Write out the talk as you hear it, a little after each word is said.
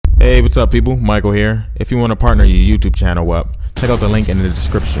Hey, what's up, people? Michael here. If you want to partner your YouTube channel up, check out the link in the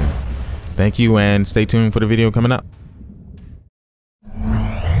description. Thank you, and stay tuned for the video coming up.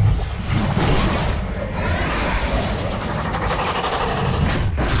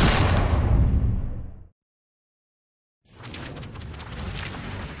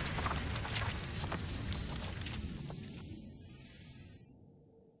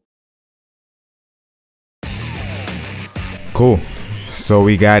 Cool. So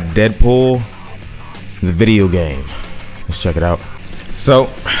we got Deadpool, the video game. Let's check it out. So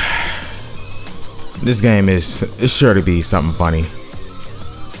this game is sure to be something funny.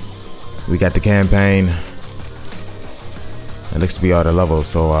 We got the campaign. It looks to be all the levels.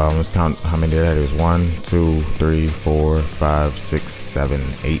 So let's count how many that is. 1, 2, 3, 4, 5, 6, 7,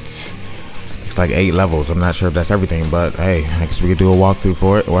 8. It's like 8 levels. I'm not sure if that's everything, but hey, I guess we could do a walkthrough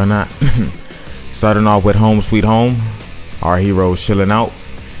for it. Why not? Starting off with Home Sweet Home. Our heroes chilling out,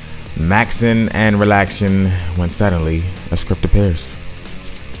 maxing and relaxing when suddenly a script appears.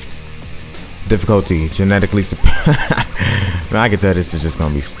 Difficulty, genetically I can tell this is just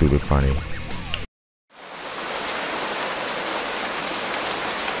gonna be stupid funny.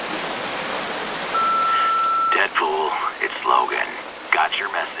 Deadpool, it's Logan. Got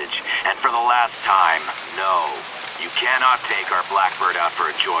your message. And for the last time, no. You cannot take our Blackbird out for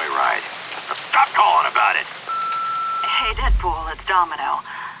a joyride. Stop calling about it. Hey Deadpool, it's Domino.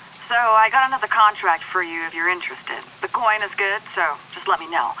 So I got another contract for you if you're interested. The coin is good, so just let me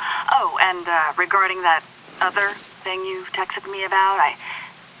know. Oh, and regarding that other thing you texted me about, I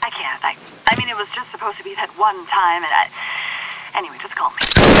can't. I mean, it was just supposed to be that one time, and anyway, just call me.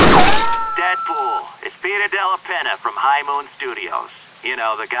 Deadpool, it's Peter Della Penna from High Moon Studios. You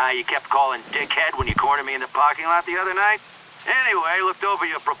know, the guy you kept calling Dickhead when you cornered me in the parking lot the other night? Anyway, looked over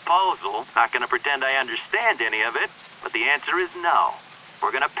your proposal. Not gonna pretend I understand any of it. But the answer is no.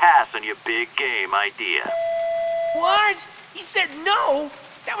 We're gonna pass on your big game idea. What? He said no?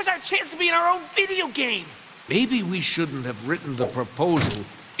 That was our chance to be in our own video game. Maybe we shouldn't have written the proposal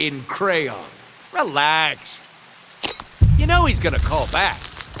in crayon. Relax. You know he's gonna call back.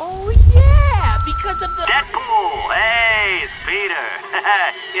 Oh yeah, because of the... Deadpool! Hey, it's Peter.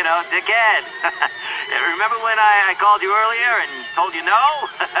 You know, Dickhead. Remember when I called you earlier and told you no?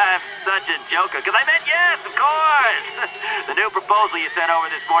 I'm such a joker, because I meant yes, of course! The new proposal you sent over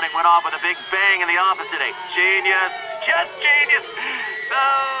this morning went off with a big bang in the office today. Genius! Just genius! So,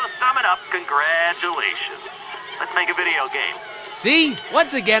 sum it up, congratulations. Let's make a video game. See?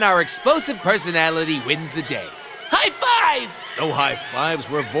 Once again, our explosive personality wins the day. High five! No high fives,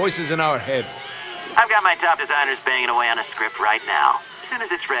 we're voices in our head. I've got my top designers banging away on a script right now. As soon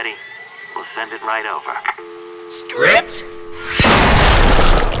as it's ready, we'll send it right over. Script?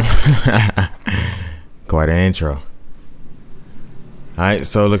 Quite an intro. Alright,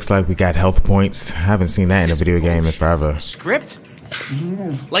 so it looks like we got health points. I haven't seen that in a video game in forever. Script?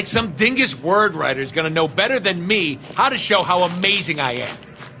 Like some dingus word writer's gonna know better than me how to show how amazing I am.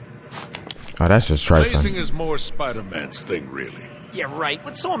 Oh, that's just trifling. Amazing is more Spider-Man's thing, really. Yeah, right.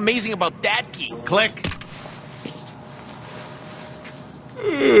 What's so amazing about that key? Click.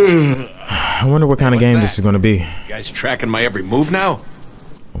 I wonder what kind of game this is going to be. You guys tracking my every move now?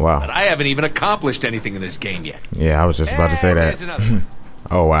 Wow. But I haven't even accomplished anything in this game yet. Yeah, I was just about to say There's that. another one.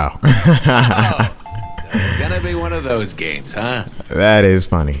 Oh, wow. Oh, it's gonna be one of those games, huh? That is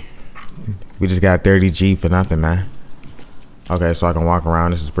funny. We just got 30G for nothing, man. Okay, so I can walk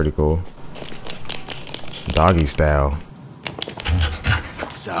around. This is pretty cool. Doggy style.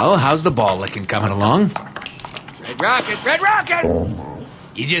 So, how's the ball licking coming along? Red Rocket, Red Rocket!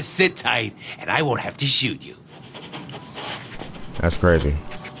 You just sit tight, and I won't have to shoot you. That's crazy.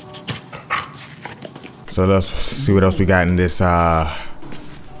 So let's see what else we got in this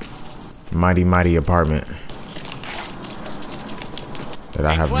mighty apartment that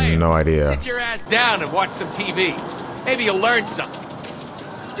I have Claire, no idea. Sit your ass down and watch some TV. Maybe you'll learn something.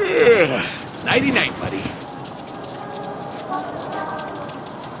 Nighty-night, buddy.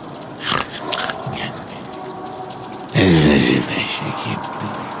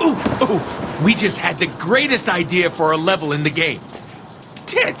 Ooh, we just had the greatest idea for a level in the game.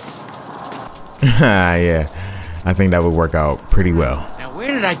 Tits! Yeah, I think that would work out pretty well. Now,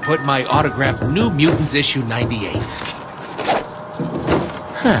 where did I put my autographed New Mutants issue 98?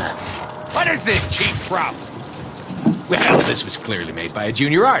 Huh. What is this cheap prop? Well, this was clearly made by a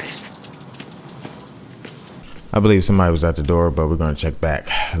junior artist. I believe somebody was at the door, but we're gonna check back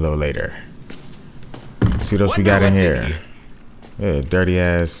a little later. See what else we got in here. Yeah, dirty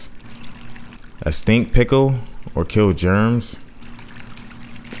ass. A stink pickle or kill germs?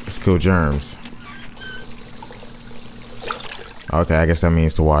 Let's kill germs. Okay, I guess that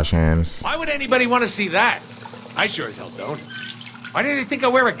means to wash hands. Why would anybody want to see that? I sure as hell don't. Why did they think I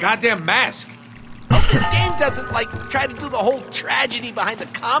wear a goddamn mask? Hope this game doesn't, like, try to do the whole tragedy behind the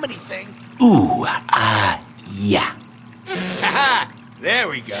comedy thing. Ooh, yeah. Haha, there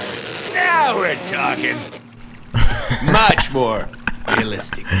we go. Now we're talking. Much more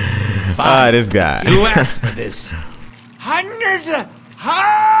realistic. Fine. This guy. You asked for this. Hundreds of...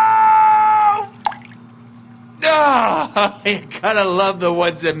 Oh! Oh, you gotta love the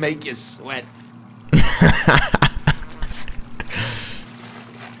ones that make you sweat.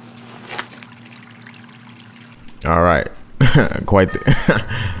 All right. Quite.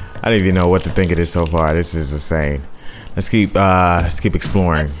 I don't even know what to think of this so far. This is insane. Let's keep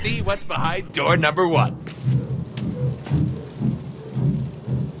exploring. Let's see what's behind door number 1.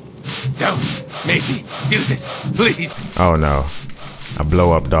 Don't make me do this, please. Oh no, a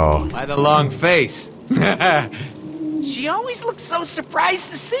blow up doll. By the long face. She always looks so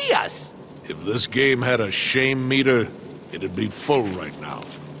surprised to see us. If this game had a shame meter, it'd be full right now.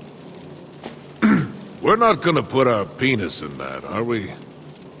 We're not gonna put our penis in that, are we?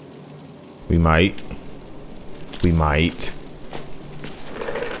 We might. We might.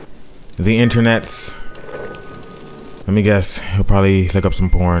 The internet's. Let me guess. He'll probably look up some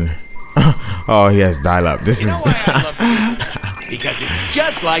porn. Oh, he has dial-up. This You is. know why I love the internet? Because it's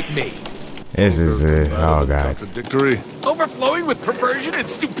just like me. This is it. Oh god. Contradictory. Overflowing with perversion and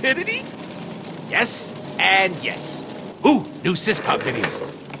stupidity? Yes, and yes. Ooh, new Syspop videos.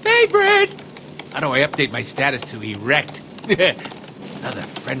 Favorite! How do I update my status to erect? Another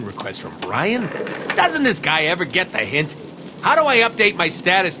friend request from Brian? Doesn't this guy ever get the hint? How do I update my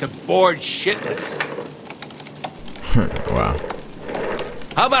status to bored shitless? Wow.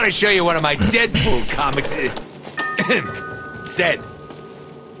 How about I show you one of my Deadpool comics instead?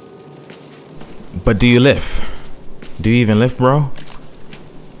 But do you lift? Do you even lift, bro?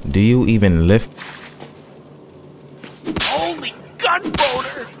 Do you even lift? Holy gun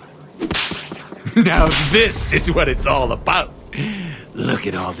boner! Now this is what it's all about. Look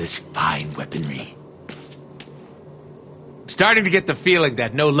at all this fine weaponry. I'm starting to get the feeling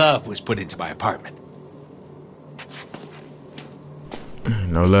that no love was put into my apartment.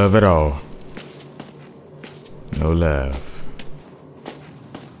 No love at all. No love.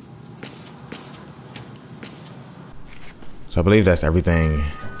 So I believe that's everything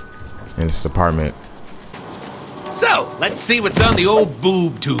in this apartment. So, let's see what's on the old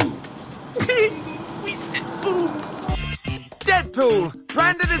boob tube. We said boom. Deadpool,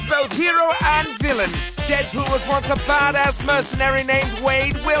 branded as both hero and villain. Deadpool was once a badass mercenary named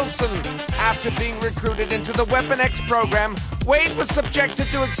Wade Wilson. After being recruited into the Weapon X program, Wade was subjected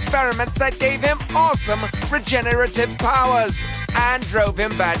to experiments that gave him awesome regenerative powers and drove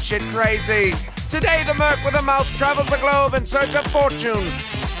him batshit crazy. Today, the merc with a mouth travels the globe in search of fortune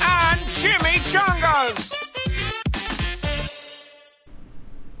and chimichangas.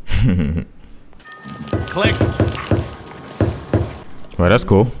 Click. Well, that's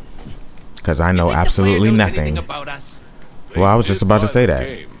cool. Because I know absolutely nothing. About us? Well, I was just about to say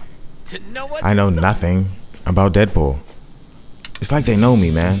that. To know what I know nothing about Deadpool. It's like they know me,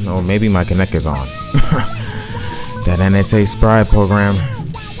 man. Or maybe my connect is on. That NSA spy program.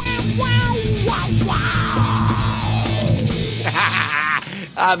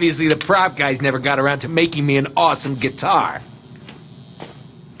 Obviously, the prop guys never got around to making me an awesome guitar.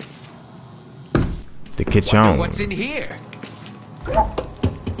 The kitchen. What's in here?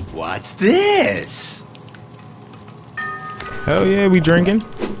 What's this? Hell yeah, we drinking.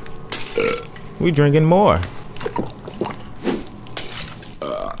 We drinking more.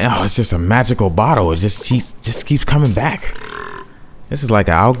 Oh, it's just a magical bottle. It just keeps coming back. This is like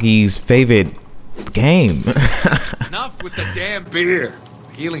Aoki's favorite game. Enough with the damn beer.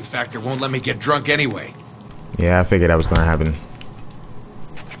 Healing factor won't let me get drunk anyway. Yeah, I figured that was gonna happen.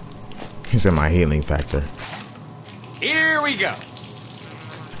 He's in my healing factor. Here we go.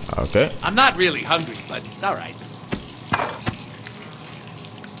 Okay. I'm not really hungry, but all right.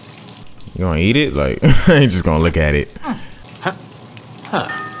 You gonna eat it? Like, you just gonna look at it.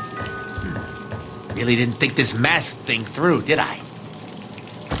 Really didn't think this mask thing through, did I?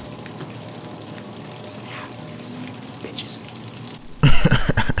 Bitches.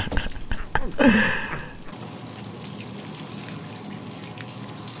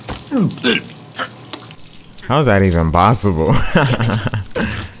 How's that even possible?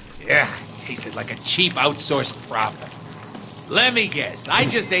 Yeah, tasted like a cheap outsourced prop. Let me guess, I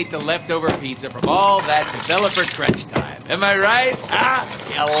just ate the leftover pizza from all that developer crunch time. Am I right? Ah,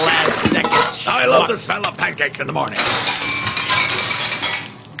 you last second. I love the smell of pancakes in the morning.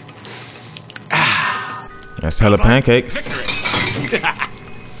 That's hella pancakes.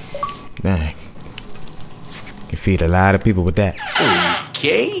 Man, can feed a lot of people with that.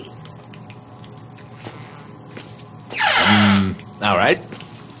 Okay. All right.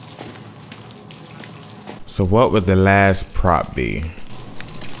 So what would the last prop be?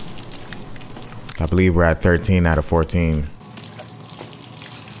 I believe we're at 13 out of 14.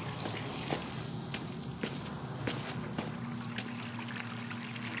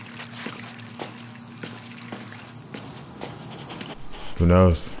 Who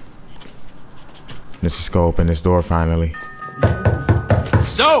knows? Let's just go open this door finally.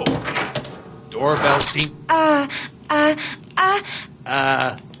 So, doorbell seem.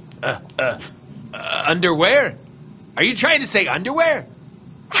 Underwear? Are you trying to say underwear?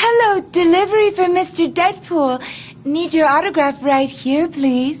 Hello, delivery for Mr. Deadpool. Need your autograph right here,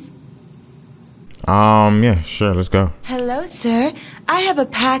 please. Yeah, sure, let's go. Hello, sir. I have a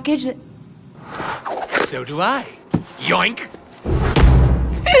package that... So do I. Yoink.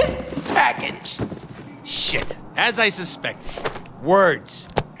 Package. Shit. As I suspected. Words.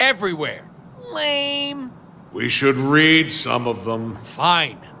 Everywhere. Lame. We should read some of them.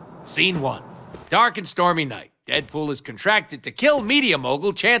 Fine. Scene 1. Dark and stormy night. Deadpool is contracted to kill media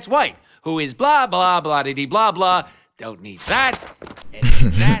mogul Chance White, who is blah, blah, blah-diddy, blah, blah. Don't need that. And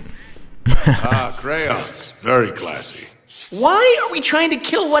that. Ah, crayons. Very classy. Why are we trying to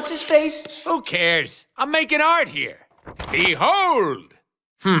kill what's-his-face? Who cares? I'm making art here. Behold!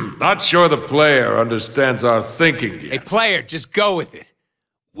 Not sure the player understands our thinking Hey, yet. player, just go with it.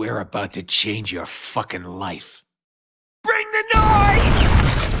 We're about to change your fucking life. Bring the noise!